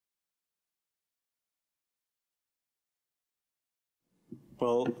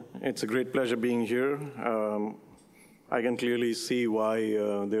Well, it's a great pleasure being here. I can clearly see why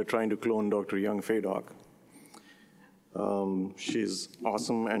they're trying to clone Dr. Young Faydock. She's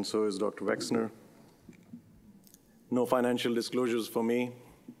awesome, and so is Dr. Wexner. No financial disclosures for me.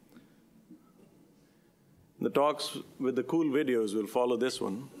 The talks with the cool videos will follow this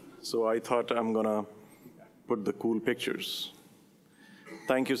one, so I thought I'm gonna put the cool pictures.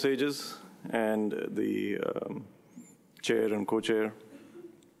 Thank you, Sages, and the chair and co-chair.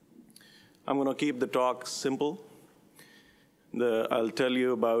 I'm gonna keep the talk simple. I'll tell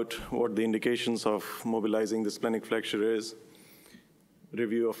you about what the indications of mobilizing the splenic flexure is,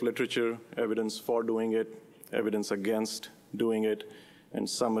 review of literature, evidence for doing it, evidence against doing it, and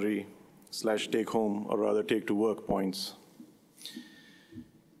summary / take home, or rather take to work points.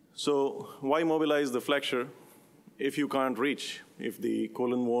 So why mobilize the flexure if you can't reach, if the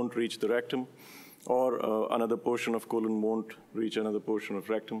colon won't reach the rectum, or another portion of colon won't reach another portion of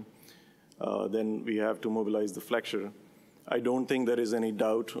rectum, then we have to mobilize the flexure. I don't think there is any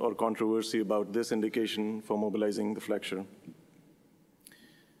doubt or controversy about this indication for mobilizing the flexure.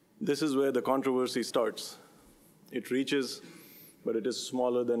 This is where the controversy starts. It reaches, but it is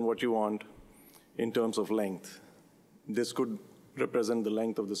smaller than what you want in terms of length. This could represent the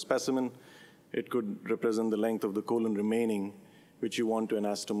length of the specimen. It could represent the length of the colon remaining, which you want to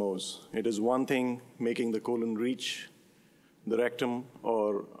anastomose. It is one thing making the colon reach the rectum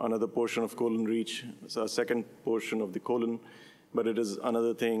or another portion of colon reach, so a second portion of the colon, but it is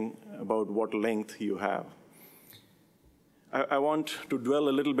another thing about what length you have. I want to dwell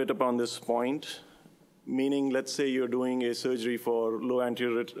a little bit upon this point, meaning let's say you're doing a surgery for low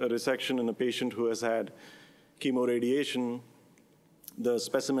anterior resection in a patient who has had chemoradiation. The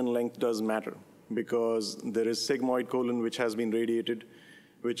specimen length does matter because there is sigmoid colon which has been radiated,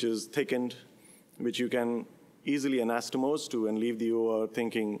 which is thickened, which you can easily anastomose to and leave the OR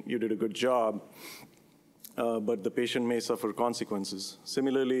thinking you did a good job, but the patient may suffer consequences.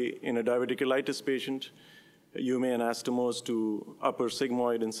 Similarly, in a diverticulitis patient, you may anastomose to upper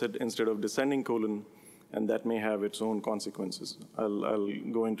sigmoid instead of descending colon, and that may have its own consequences. I'll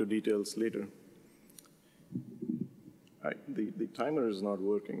go into details later. The timer is not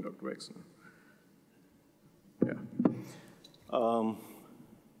working, Dr. Wexner. Yeah.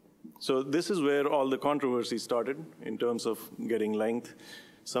 So this is where all the controversy started in terms of getting length.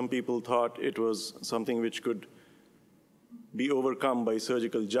 Some people thought it was something which could be overcome by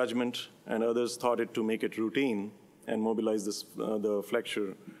surgical judgment, and others thought it to make it routine and mobilize the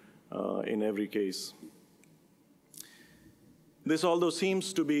flexure in every case. This, although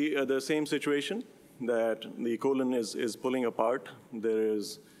seems to be the same situation, that the colon is pulling apart. There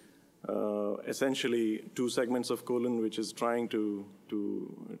is essentially two segments of colon which is trying to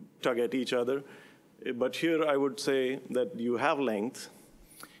tug at each other. But here I would say that you have length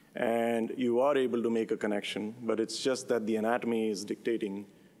and you are able to make a connection, but it's just that the anatomy is dictating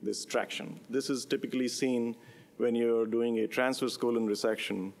this traction. This is typically seen when you're doing a transverse colon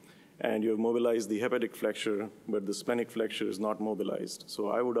resection and you have mobilized the hepatic flexure, but the splenic flexure is not mobilized. So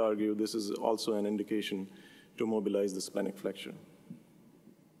I would argue this is also an indication to mobilize the splenic flexure.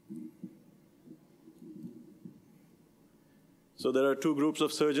 So there are two groups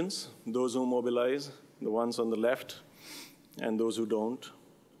of surgeons, those who mobilize, the ones on the left, and those who don't.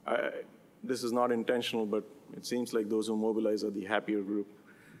 This is not intentional, but it seems like those who mobilize are the happier group.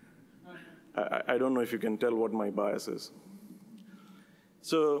 I don't know if you can tell what my bias is.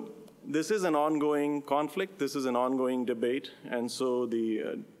 So this is an ongoing conflict. This is an ongoing debate. And so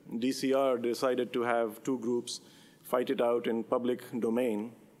the DCR decided to have two groups fight it out in public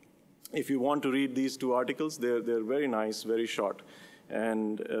domain. If you want to read these two articles, they're very nice, very short,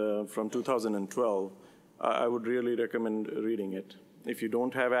 and from 2012. I would really recommend reading it. If you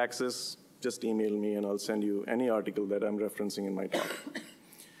don't have access, just email me and I'll send you any article that I'm referencing in my talk.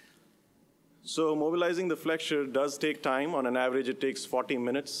 So mobilizing the flexure does take time. On an average, it takes 40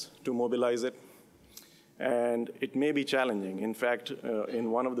 minutes to mobilize it. And it may be challenging. In fact,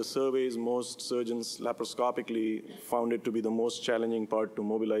 in one of the surveys, most surgeons laparoscopically found it to be the most challenging part to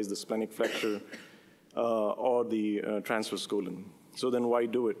mobilize the splenic flexure or the transverse colon. So then why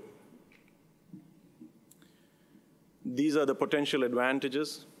do it? These are the potential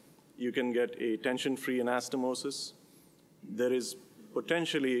advantages. You can get a tension-free anastomosis. There is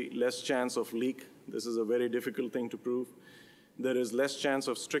potentially less chance of leak. This is a very difficult thing to prove. There is less chance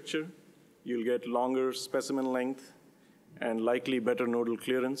of stricture. You'll get longer specimen length and likely better nodal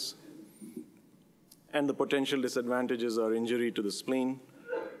clearance. And the potential disadvantages are injury to the spleen,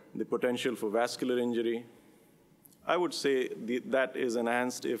 the potential for vascular injury. I would say that is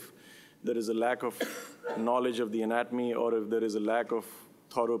enhanced if there is a lack of knowledge of the anatomy or if there is a lack of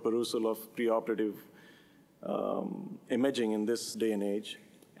thorough perusal of preoperative imaging in this day and age,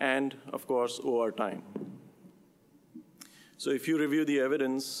 and of course, OR time. So if you review the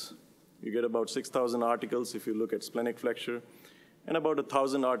evidence, you get about 6,000 articles if you look at splenic flexure, and about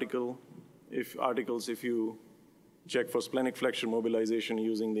 1,000 articles if you check for splenic flexure mobilization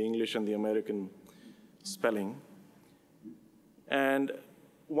using the English and the American spelling. And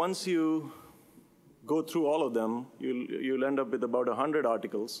once you go through all of them, you'll end up with about 100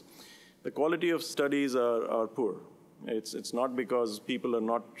 articles. The quality of studies are poor. It's not because people are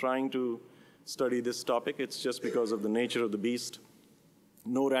not trying to study this topic, it's just because of the nature of the beast.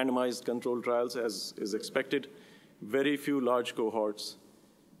 No randomized controlled trials as is expected, very few large cohorts.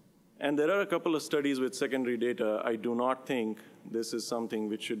 And there are a couple of studies with secondary data. I do not think this is something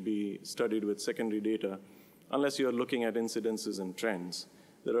which should be studied with secondary data unless you're looking at incidences and trends.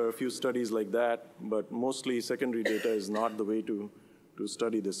 There are a few studies like that, but mostly secondary data is not the way to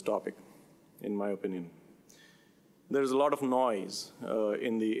study this topic, in my opinion. There's a lot of noise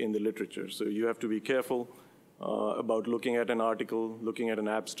in the literature, so you have to be careful about looking at an article, looking at an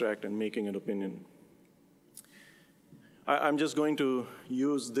abstract, and making an opinion. I'm just going to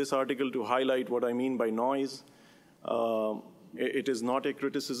use this article to highlight what I mean by noise. It is not a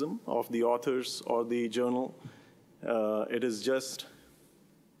criticism of the authors or the journal. It is just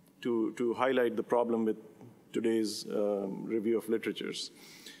to highlight the problem with today's review of literatures.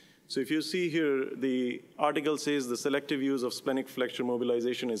 So if you see here, the article says the selective use of splenic flexure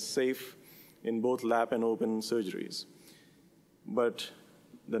mobilization is safe in both lap and open surgeries. But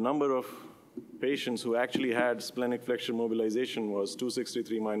the number of patients who actually had splenic flexure mobilization was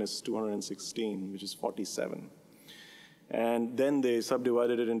 263 minus 216, which is 47. And then they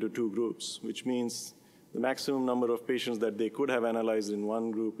subdivided it into two groups, which means the maximum number of patients that they could have analyzed in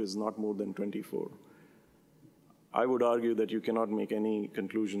one group is not more than 24. I would argue that you cannot make any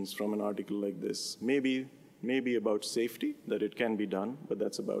conclusions from an article like this. Maybe about safety, that it can be done, but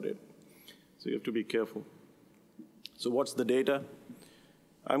that's about it. So you have to be careful. So what's the data?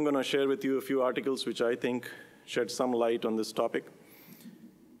 I'm going to share with you a few articles which I think shed some light on this topic.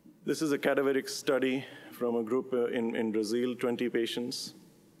 This is a cadaveric study from a group in Brazil, 20 patients,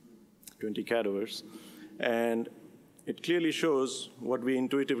 20 cadavers. And it clearly shows what we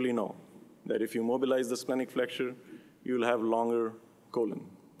intuitively know, that if you mobilize the splenic flexure, you'll have longer colon,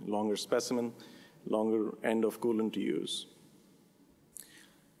 longer specimen, longer end of colon to use.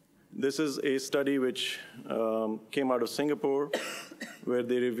 This is a study which came out of Singapore, where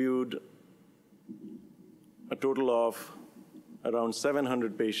they reviewed a total of around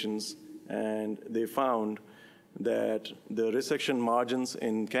 700 patients, and they found that the resection margins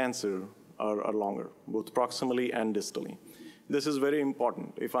in cancer are longer, both proximally and distally. This is very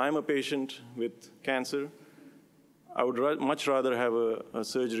important. If I'm a patient with cancer, I would much rather have a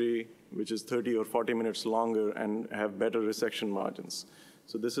surgery which is 30 or 40 minutes longer and have better resection margins.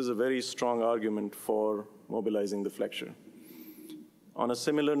 So this is a very strong argument for mobilizing the flexure. On a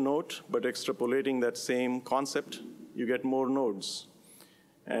similar note, but extrapolating that same concept, you get more nodes.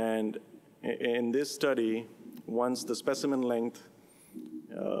 And in this study, once the specimen length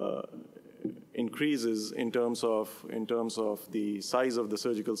increases in terms of the size of the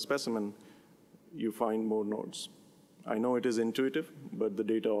surgical specimen, you find more nodes. I know it is intuitive, but the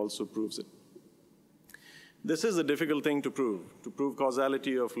data also proves it. This is a difficult thing to prove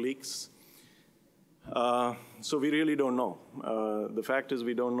causality of leaks. So we really don't know. The fact is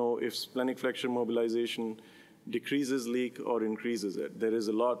we don't know if splenic flexure mobilization decreases leak or increases it. There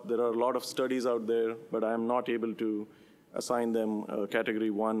are a lot of studies out there, but I am not able to assign them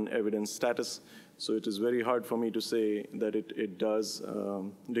category 1 evidence status. So it is very hard for me to say that it does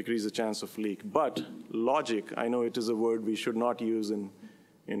decrease the chance of leak. But logic, I know it is a word we should not use in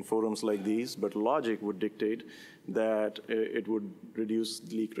forums like these, but logic would dictate that it would reduce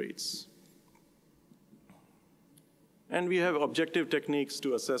leak rates. And we have objective techniques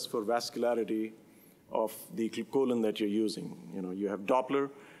to assess for vascularity of the colon that you're using. You have Doppler,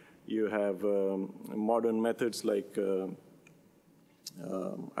 you have modern methods like,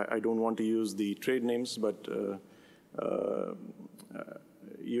 I don't want to use the trade names, but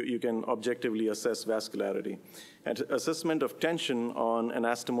you can objectively assess vascularity. And assessment of tension on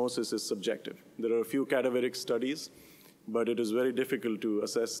anastomosis is subjective. There are a few cadaveric studies, but it is very difficult to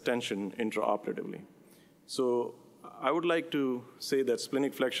assess tension intraoperatively. So I would like to say that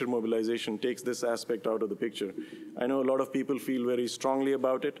splenic flexure mobilization takes this aspect out of the picture. I know a lot of people feel very strongly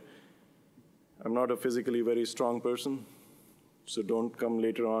about it. I'm not a physically very strong person, so don't come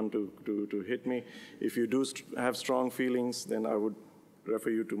later on to hit me. If you do have strong feelings, then I would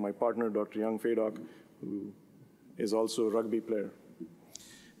refer you to my partner, Dr. Young Fadok, who is also a rugby player.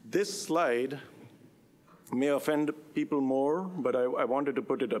 This slide may offend people more, but I wanted to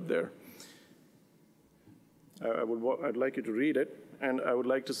put it up there. I'd like you to read it, and I would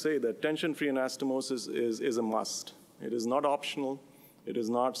like to say that tension-free anastomosis is a must. It is not optional. It is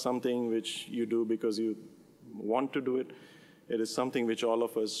not something which you do because you want to do it. It is something which all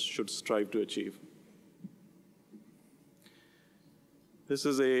of us should strive to achieve. This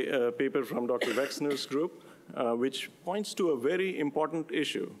is a paper from Dr. Wexner's group, which points to a very important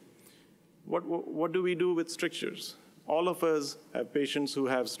issue. What do we do with strictures? All of us have patients who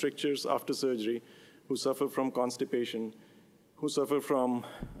have strictures after surgery, who suffer from constipation, who suffer from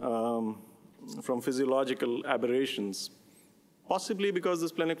physiological aberrations, possibly because the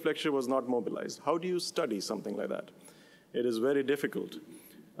splenic flexure was not mobilized. How do you study something like that? It is very difficult.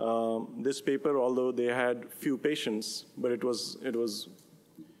 This paper, although they had few patients, but it was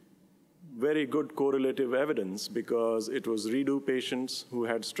very good correlative evidence because it was redo patients who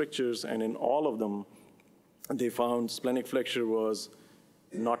had strictures, and in all of them, they found splenic flexure was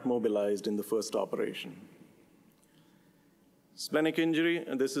not mobilized in the first operation. Splenic injury,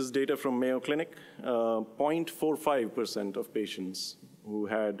 and this is data from Mayo Clinic, 0.45% of patients who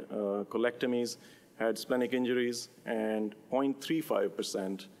had colectomies had splenic injuries, and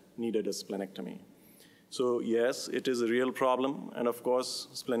 0.35% needed a splenectomy. So yes, it is a real problem, and of course,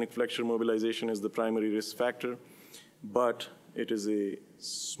 splenic flexure mobilization is the primary risk factor, but it is a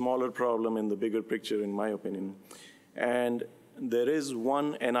smaller problem in the bigger picture, in my opinion. And there is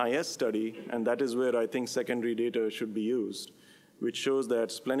one NIS study, and that is where I think secondary data should be used, which shows that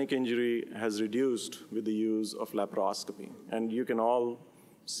splenic injury has reduced with the use of laparoscopy. And you can all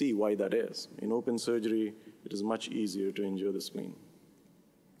see why that is. In open surgery, it is much easier to injure the spleen.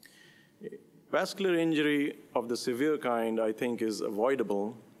 Vascular injury of the severe kind, I think, is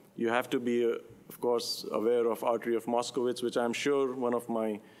avoidable. You have to be, of course, aware of artery of Moskowitz, which I'm sure one of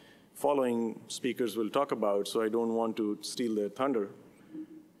my following speakers will talk about, so I don't want to steal their thunder.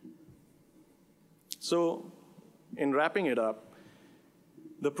 So, in wrapping it up,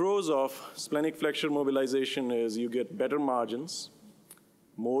 the pros of splenic flexure mobilization is you get better margins,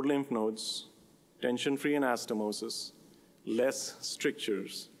 more lymph nodes, tension-free anastomosis, less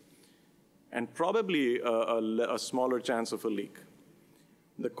strictures, and probably a smaller chance of a leak.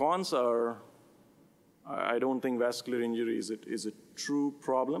 The cons are, I don't think vascular injury is a true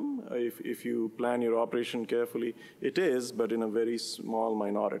problem. If you plan your operation carefully, it is, but in a very small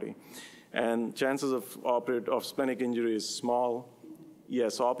minority. And chances of splenic injury is small.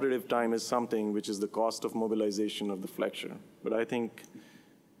 Yes, operative time is something which is the cost of mobilization of the flexure. But I think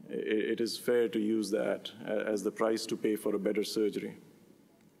it is fair to use that as the price to pay for a better surgery.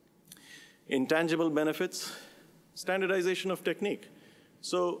 Intangible benefits, standardization of technique.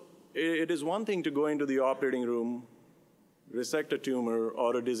 So it is one thing to go into the operating room, resect a tumor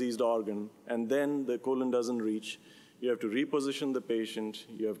or a diseased organ, and then the colon doesn't reach. You have to reposition the patient.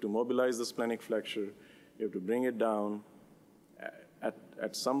 You have to mobilize the splenic flexure. You have to bring it down.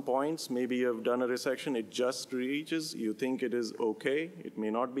 At some points, maybe you have done a resection, it just reaches, you think it is okay, it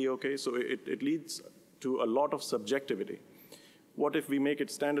may not be okay, so it leads to a lot of subjectivity. What if we make it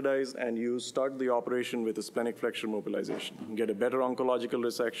standardized and you start the operation with a splenic flexure mobilization, get a better oncological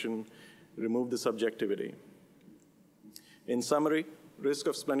resection, remove the subjectivity? In summary, risk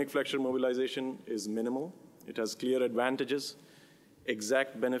of splenic flexure mobilization is minimal. It has clear advantages.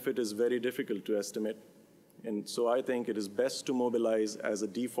 Exact benefit is very difficult to estimate. And so I think it is best to mobilize as a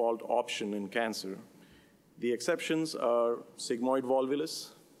default option in cancer. The exceptions are sigmoid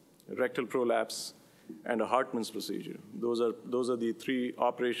volvulus, rectal prolapse, and a Hartmann's procedure. Those are the three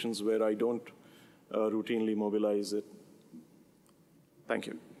operations where I don't routinely mobilize it. Thank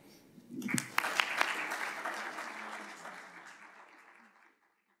you.